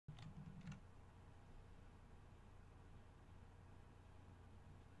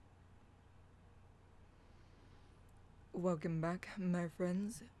welcome back, my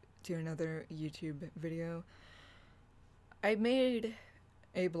friends, to another YouTube video. I made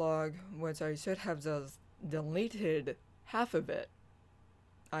a blog which I should have just deleted half of it.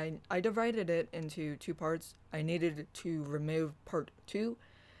 I divided it into two parts. I needed to remove part 2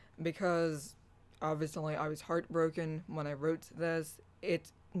 because obviously I was heartbroken when I wrote this.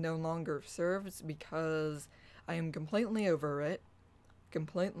 It no longer serves because I am completely over it,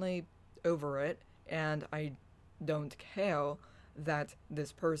 and I don't care that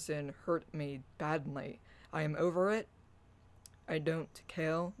this person hurt me badly. I am over it. I don't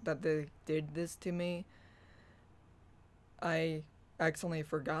care that they did this to me. I actually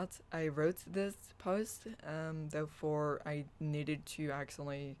forgot I wrote this post, therefore I needed to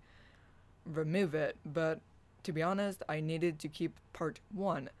actually remove it, but to be honest, I needed to keep part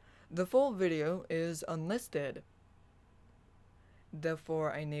 1. The full video is unlisted.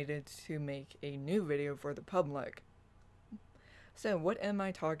 Therefore, I needed to make a new video for the public. So, what am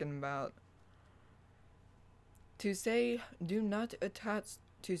I talking about? To say do not attach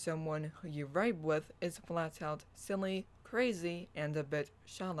to someone who you vibe with is flat out silly, crazy, and a bit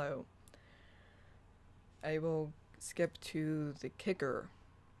shallow. I will skip to the kicker.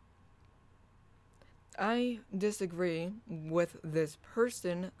 I disagree with this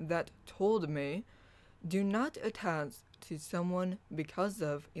person that told me do not attach to someone because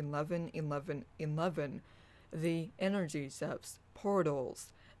of 11-11-11, the energy shifts,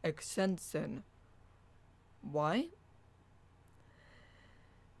 portals, extension. Why?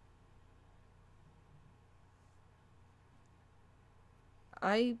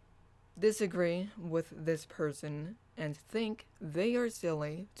 I disagree with this person and think they are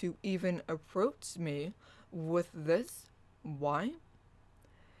silly to even approach me with this. Why?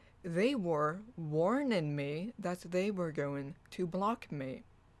 They were warning me that they were going to block me.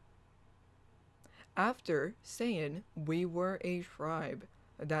 After saying we were a tribe,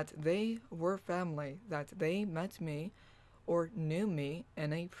 that they were family, that they met me or knew me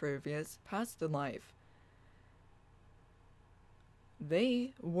in a previous past life.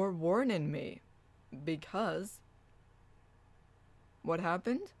 They were warning me because what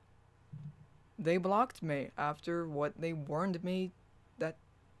happened? They blocked me after what they warned me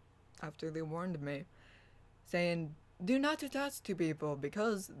saying do not attach to people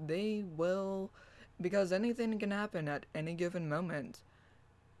because anything can happen at any given moment.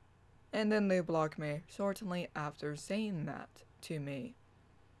 And then they block me shortly after saying that to me.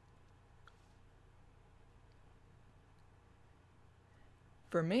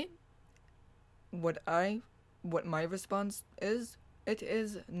 For me, what my response is, it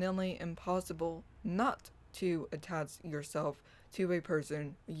is nearly impossible not to attach yourself to a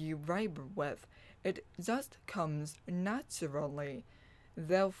person you vibe with. It just comes naturally.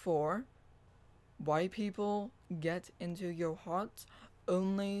 Therefore, why people get into your heart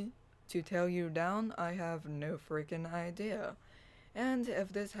only to tear you down, I have no freaking idea. And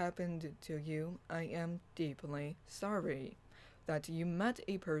if this happened to you, I am deeply sorry that you met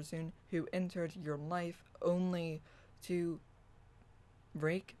a person who entered your life only to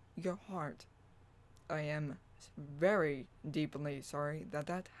break your heart. I am very deeply sorry that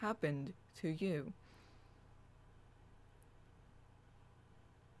that happened to you.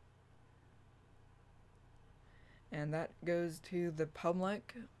 And that goes to the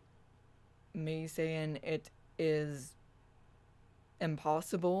public. Me saying it is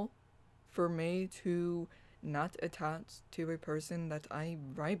impossible for me to not attach to a person that I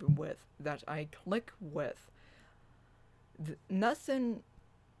vibe with, that I click with. Nothing.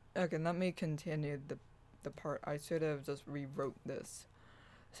 Okay, let me continue the part. I should have just rewrote this.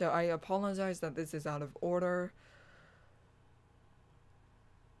 So I apologize that this is out of order.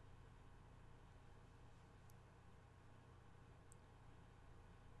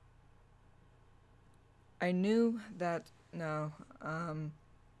 I knew that,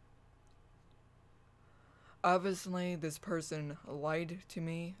 obviously this person lied to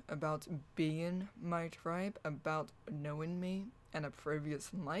me about being my tribe, about knowing me in a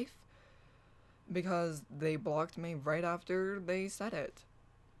previous life, because they blocked me right after they said it.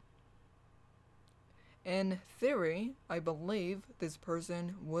 In theory, I believe this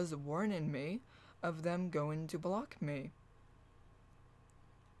person was warning me of them going to block me.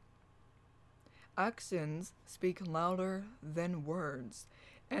 Actions speak louder than words.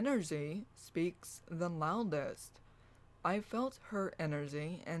 Energy speaks the loudest. I felt her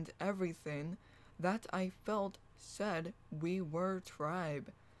energy, and everything that I felt said we were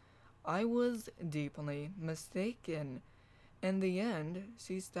tribe. I was deeply mistaken. In the end,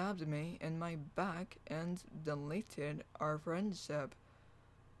 she stabbed me in my back and deleted our friendship.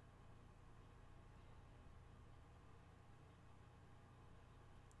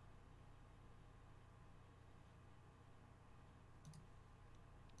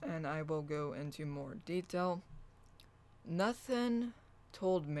 and I will go into more detail. Nothing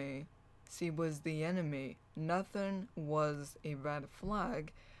told me she was the enemy. Nothing was a red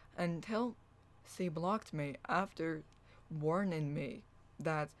flag until she blocked me after warning me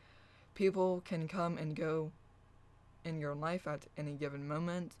that people can come and go in your life at any given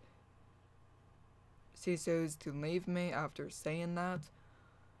moment. She chose to leave me after saying that,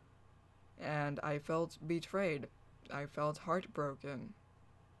 and I felt betrayed. I felt heartbroken.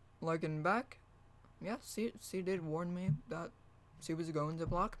 Looking back, yes, she did warn me that she was going to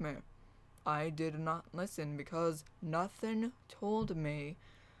block me. I did not listen because nothing told me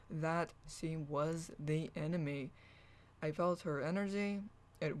that she was the enemy. I felt her energy.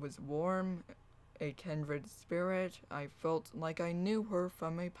 It was warm, a kindred spirit. I felt like I knew her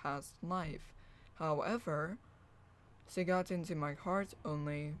from a past life. However, she got into my heart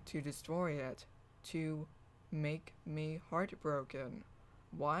only to destroy it, to make me heartbroken.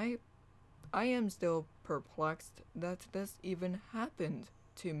 Why? I am still perplexed that this even happened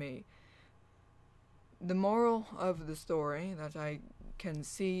to me. The moral of the story that I can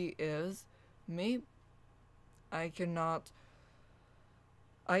see is me. I can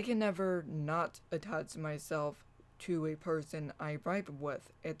never not attach myself to a person I vibe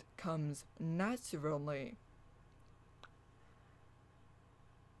with. It comes naturally.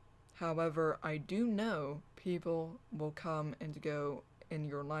 However, I do know people will come and go in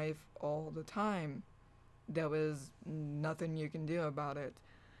your life all the time. There is nothing you can do about it.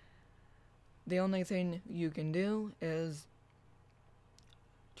 The only thing you can do is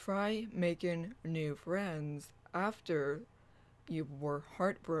try making new friends after you were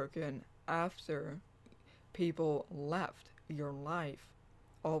heartbroken, after people left your life.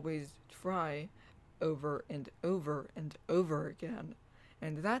 Always try over and over and over again.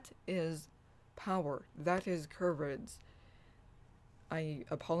 And that is power. That is courage. I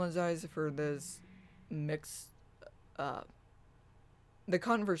apologize for this mix. The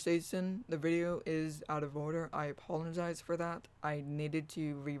conversation, the video is out of order. I apologize for that. I needed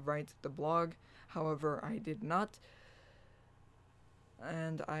to rewrite the blog. However, I did not.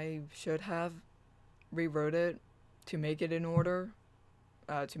 And I should have rewrote it to make it in order.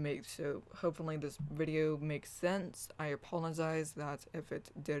 So hopefully this video makes sense. I apologize that if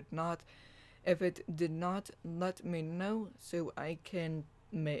it did not, let me know so I can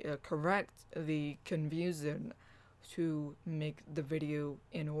correct the confusion to make the video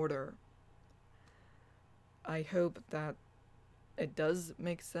in order. I hope that it does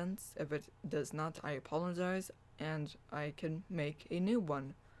make sense. If it does not, I apologize, and I can make a new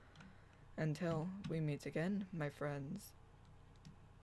one. Until we meet again, my friends.